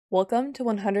Welcome to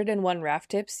 101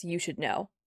 Raft Tips You Should Know.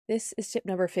 This is tip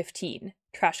number 15,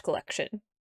 trash collection.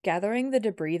 Gathering the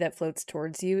debris that floats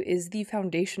towards you is the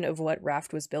foundation of what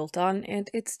Raft was built on, and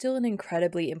it's still an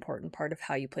incredibly important part of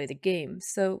how you play the game,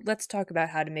 so let's talk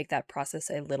about how to make that process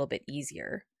a little bit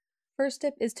easier. First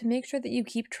tip is to make sure that you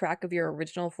keep track of your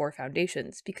original 4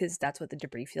 foundations, because that's what the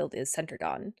debris field is centered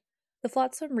on. The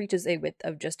flotsam reaches a width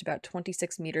of just about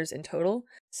 26 meters in total,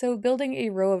 so building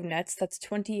a row of nets that's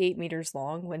 28 meters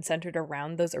long when centered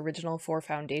around those original 4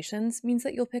 foundations means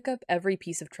that you'll pick up every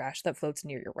piece of trash that floats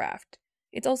near your raft.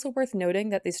 It's also worth noting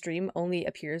that the stream only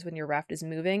appears when your raft is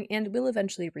moving and will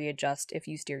eventually readjust if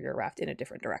you steer your raft in a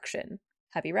different direction.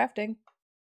 Happy rafting!